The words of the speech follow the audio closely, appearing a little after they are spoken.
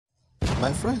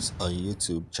My friends on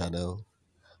YouTube channel,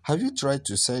 have you tried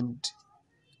to send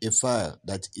a file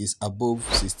that is above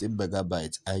 16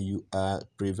 megabytes and you are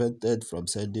prevented from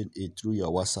sending it through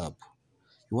your WhatsApp?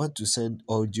 You want to send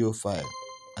audio file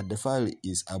and the file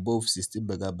is above 16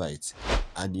 megabytes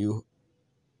and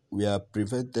we are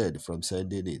prevented from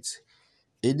sending it.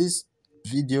 In this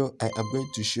video, I am going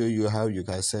to show you how you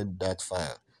can send that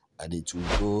file and it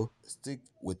will go stick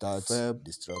without firm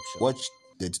disruption. Watch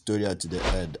the tutorial to the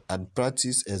end and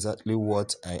practice exactly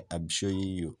what I am showing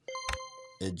you.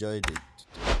 Enjoy it.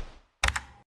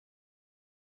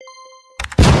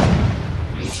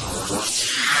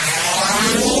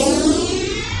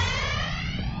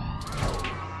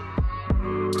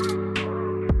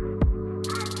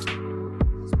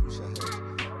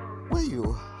 When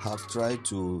you have tried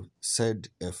to send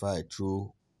a file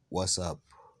through WhatsApp,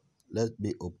 let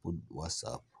me open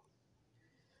WhatsApp.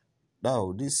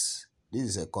 Now this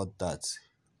is a contact.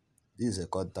 This is a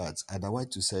contact and I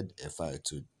want to send a file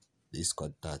to this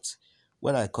contact.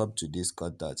 When I come to this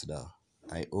contact now,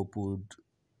 I opened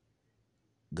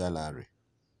gallery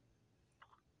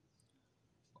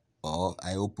or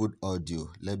I open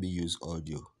audio. Let me use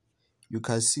audio. You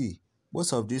can see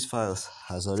most of these files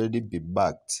has already been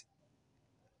marked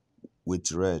with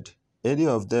red. Any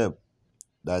of them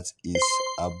that is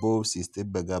above 16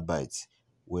 megabytes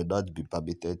will not be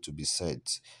permitted to be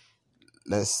sent.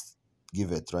 Let's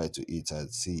give a try to it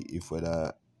and see if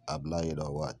whether I'm lying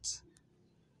or what.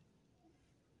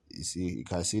 You see, you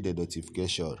can see the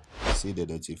notification. See the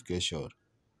notification.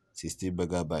 16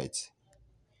 megabytes.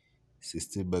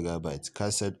 16 megabytes.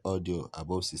 Can send audio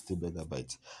above 16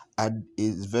 megabytes. And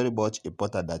it's very much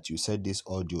important that you send this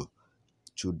audio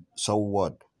to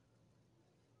someone.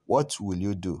 What will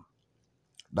you do?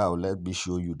 Now let me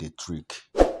show you the trick.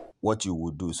 What you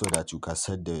will do so that you can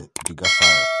send the bigger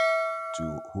file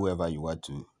to whoever you want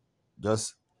to.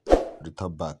 Just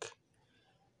return back.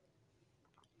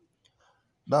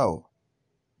 Now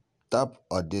tap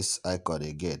on this icon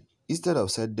again. Instead of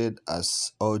sending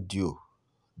as audio,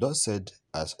 don't send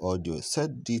as audio,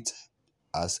 send it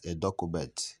as a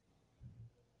document.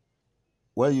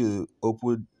 When you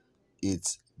open it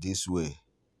this way,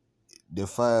 the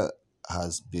file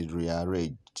has been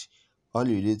rearranged. All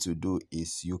you need to do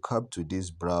is you come to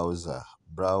this browser,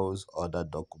 browse other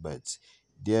documents.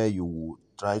 There you will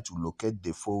try to locate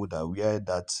the folder where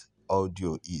that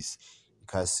audio is. You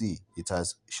can see it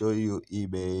has shown you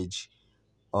image,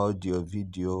 audio,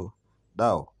 video.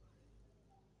 Now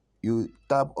you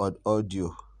tap on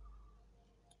audio,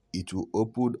 it will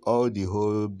open all the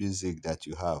whole music that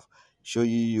you have, showing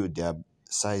you their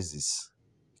sizes.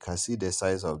 You can see the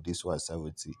size of this one,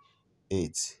 78. You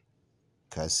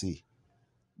can see.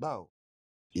 Now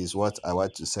is what I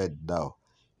want to send now.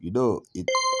 You know, it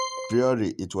priori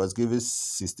it was given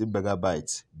 16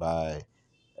 megabytes by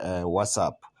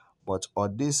WhatsApp, but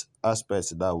on this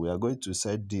aspect now we are going to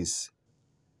send this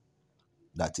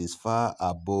that is far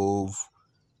above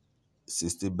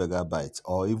 16 megabytes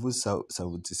or even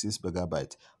 76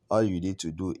 megabytes. All you need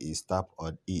to do is tap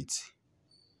on it,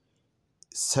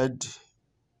 send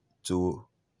to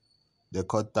the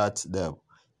contact name.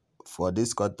 For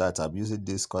this contact, I'm using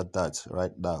this contact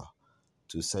right now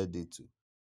to send it to.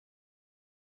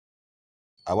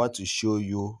 I want to show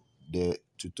you the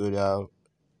tutorial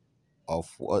of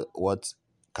what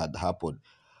can happen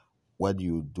when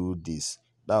you do this.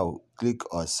 Now click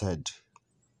on send.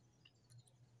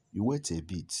 You wait a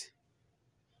bit.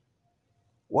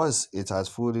 Once it has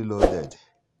fully loaded,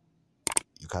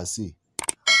 you can see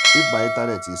if my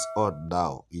internet is on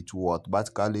now, it will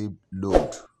automatically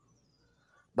load.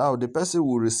 Now the person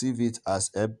will receive it as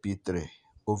MP3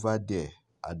 over there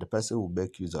and the person will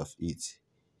make use of it.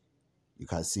 You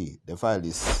can see the file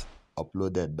is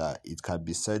uploaded now. It can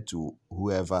be sent to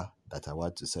whoever that I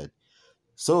want to send.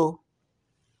 So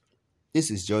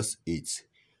this is just it.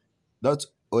 Not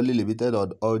only limited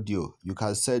on audio, you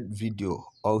can send video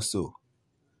also.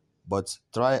 But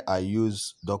try and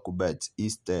use document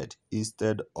instead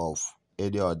of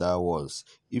any other ones.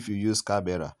 If you use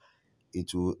camera,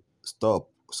 it will stop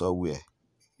somewhere.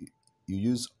 You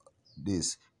use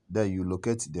this, then you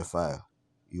locate the file,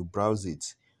 you browse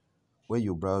it. When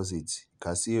you browse it, you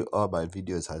can see all my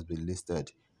videos has been listed.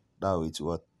 Now it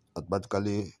will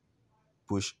automatically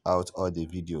push out all the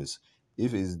videos.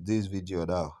 If it's this video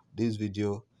now, this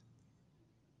video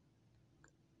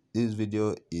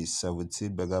is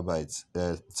 17 megabytes,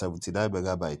 79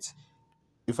 megabytes.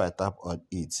 If I tap on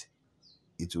it,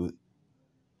 it will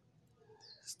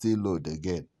still load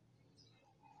again.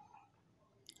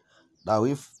 Now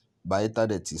if my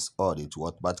internet is on, it will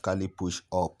automatically push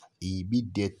up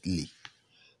immediately.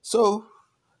 So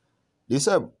The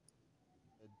same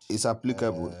is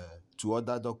applicable to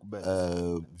other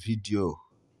documents, video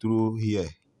through here.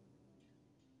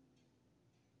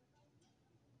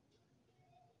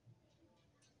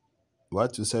 You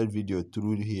want to send video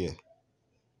through here.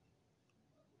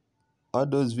 All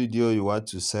those video you want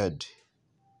to send,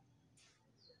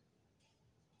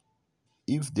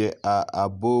 if they are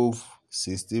above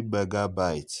 16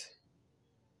 megabytes,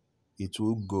 it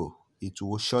will go. It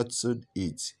will shorten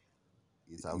it.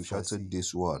 It will shorten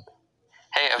this one.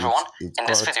 Hey everyone, in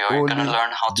this video you're going to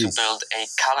learn how to build a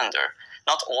calendar.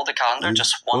 Not all the calendar,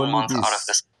 just 1 month out of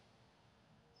this.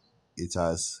 It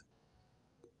has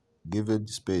given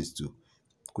space to,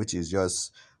 which is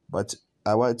just, but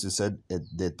I want to send the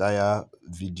entire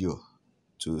video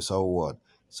to someone.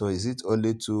 So is it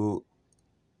only 2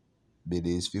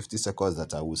 minutes, 50 seconds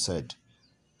that I will send?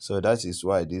 So that is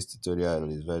why this tutorial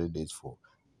is very needful.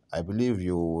 I believe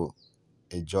you will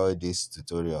enjoy this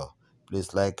tutorial.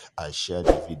 Please like and share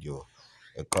the video.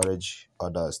 Encourage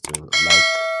others to like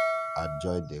and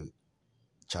join the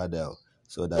channel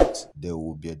so that they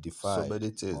will be notified. So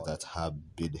many things that have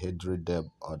been hindering them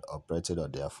on operating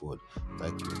on their phone.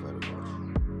 Thank you very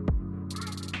much.